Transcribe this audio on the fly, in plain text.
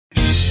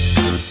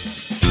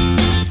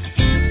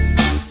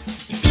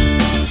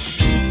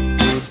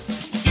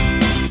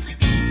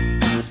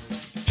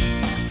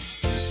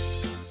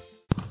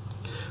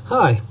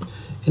Hi,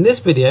 in this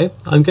video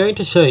I'm going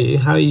to show you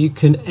how you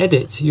can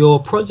edit your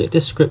project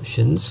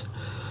descriptions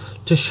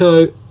to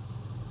show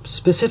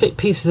specific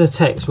pieces of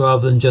text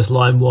rather than just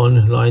line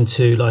 1, line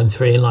 2, line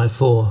 3 and line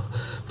 4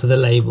 for the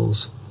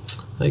labels.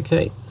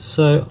 Okay,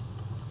 so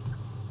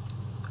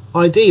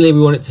ideally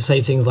we want it to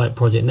say things like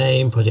project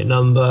name, project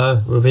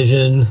number,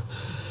 revision,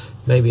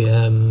 maybe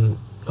a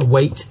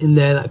weight in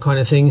there, that kind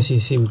of thing. So you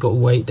see we've got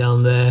weight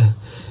down there.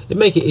 It'd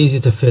make it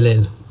easier to fill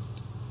in.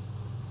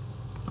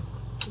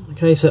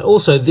 Okay, so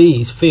also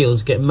these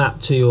fields get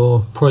mapped to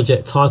your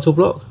project title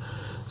block,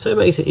 so it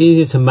makes it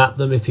easier to map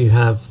them if you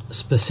have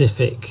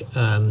specific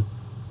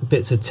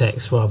bits of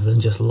text rather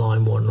than just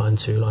line 1, line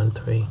 2, line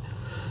 3.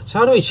 So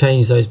how do we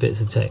change those bits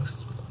of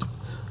text?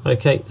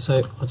 Okay,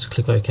 so I'll just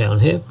click OK on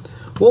here.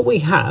 What we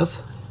have,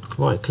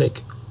 right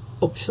click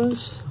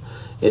Options.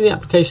 In the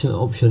application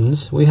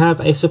options we have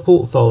a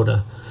support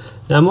folder.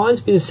 Now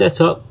mine's been set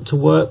up to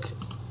work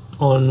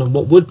on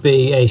what would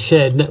be a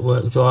shared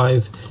network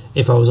drive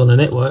if I was on a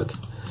network.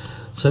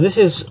 So this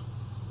is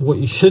what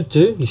you should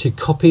do. You should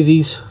copy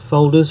these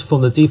folders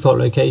from the default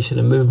location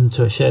and move them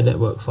to a shared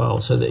network file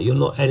so that you're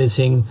not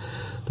editing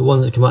the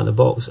ones that come out of the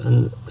box,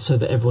 and so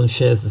that everyone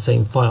shares the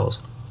same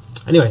files.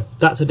 Anyway,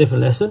 that's a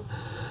different lesson.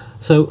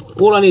 So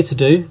all I need to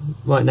do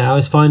right now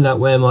is find out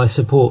where my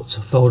support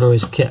folder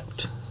is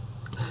kept.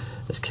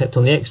 It's kept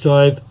on the X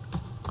drive.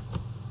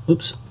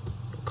 Oops,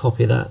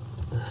 copy that.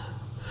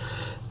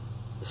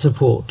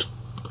 Support.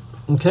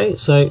 Okay,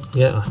 so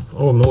yeah,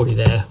 I'm already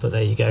there, but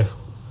there you go.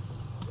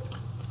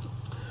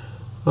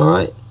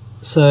 Alright,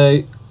 so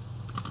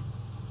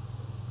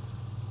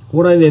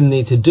what I then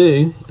need to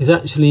do is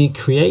actually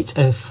create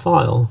a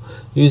file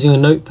using a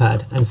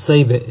notepad and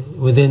save it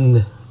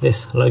within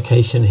this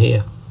location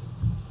here.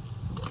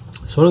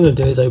 So what I'm going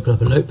to do is open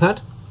up a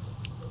notepad.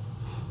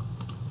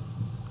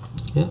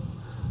 Yeah,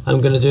 I'm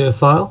going to do a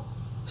file,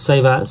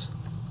 save as,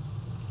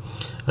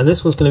 and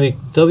this one's going to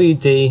be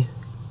WD.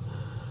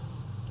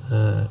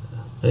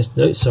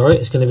 No, sorry,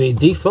 it's going to be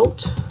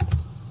default.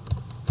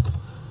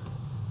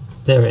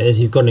 There it is.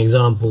 You've got an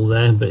example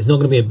there, but it's not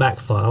going to be a back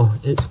file.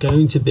 It's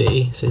going to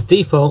be, so it's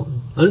default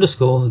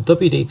underscore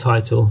WD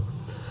title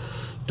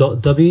dot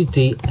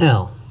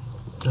WDL.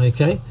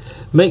 Okay,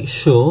 make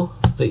sure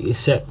that you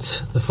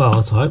set the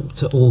file type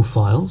to all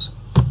files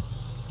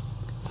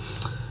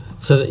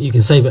so that you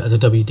can save it as a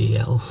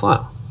WDL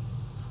file.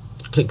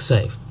 Click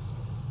save.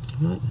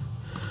 Right.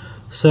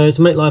 So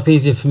to make life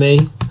easier for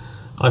me,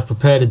 I've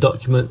prepared a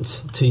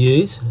document to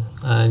use,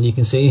 and you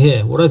can see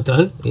here what I've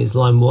done is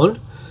line 1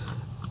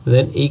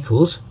 then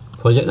equals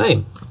project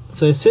name.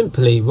 So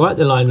simply write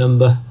the line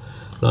number,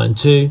 line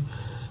 2,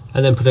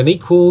 and then put an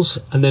equals,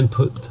 and then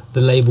put the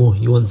label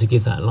you want to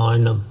give that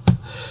line number.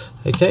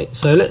 Okay,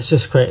 so let's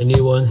just create a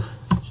new one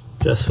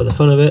just for the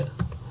fun of it.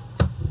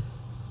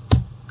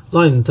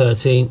 Line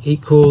 13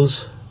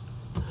 equals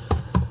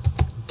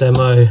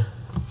demo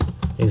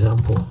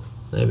example.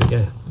 There we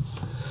go.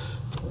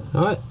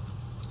 Alright,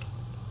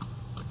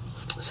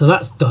 so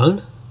that's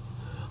done.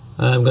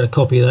 I'm going to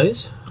copy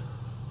those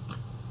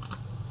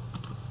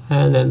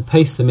and then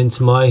paste them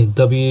into my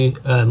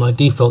my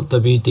default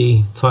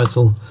WD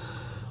title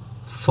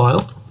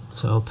file.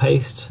 So I'll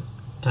paste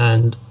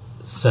and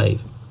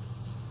save.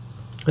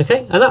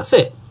 Okay, and that's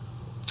it.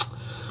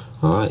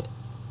 Alright,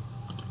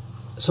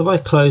 so if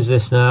I close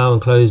this now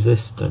and close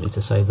this, don't need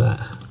to save that,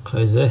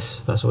 close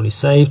this, that's already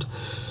saved.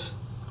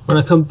 When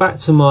I come back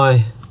to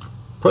my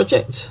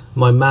project,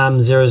 my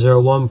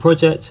MAM001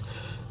 project,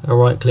 I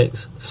right click,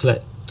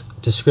 select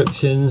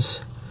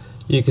descriptions,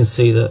 you can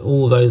see that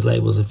all those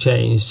labels have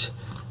changed.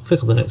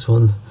 Click on the next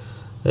one,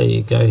 there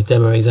you go,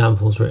 demo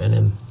examples written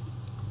in.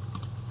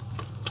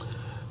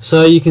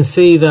 So you can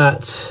see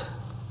that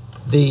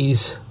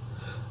these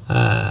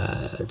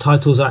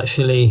titles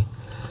actually,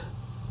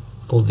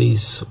 or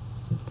these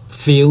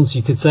fields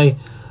you could say,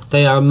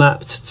 they are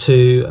mapped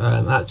to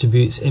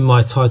attributes in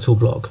my title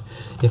block.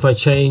 If I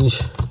change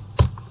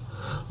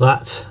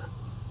that,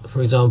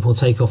 for example,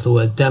 take off the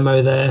word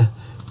demo there,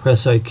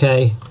 press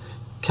OK,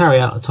 carry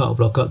out a title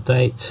block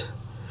update,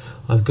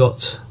 I've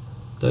got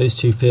those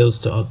two fields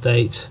to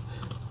update,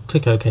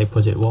 click OK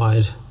project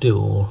wide, do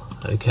all,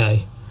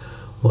 OK.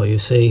 What you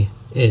see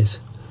is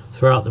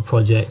throughout the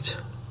project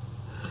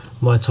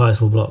my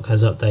title block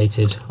has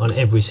updated on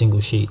every single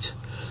sheet,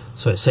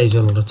 so it saves you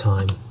a lot of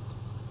time.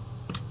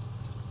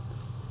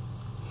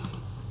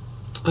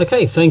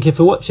 Okay, thank you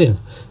for watching.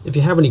 If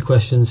you have any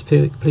questions,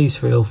 please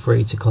feel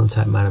free to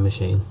contact Man and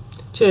Machine.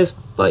 Cheers,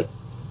 bye.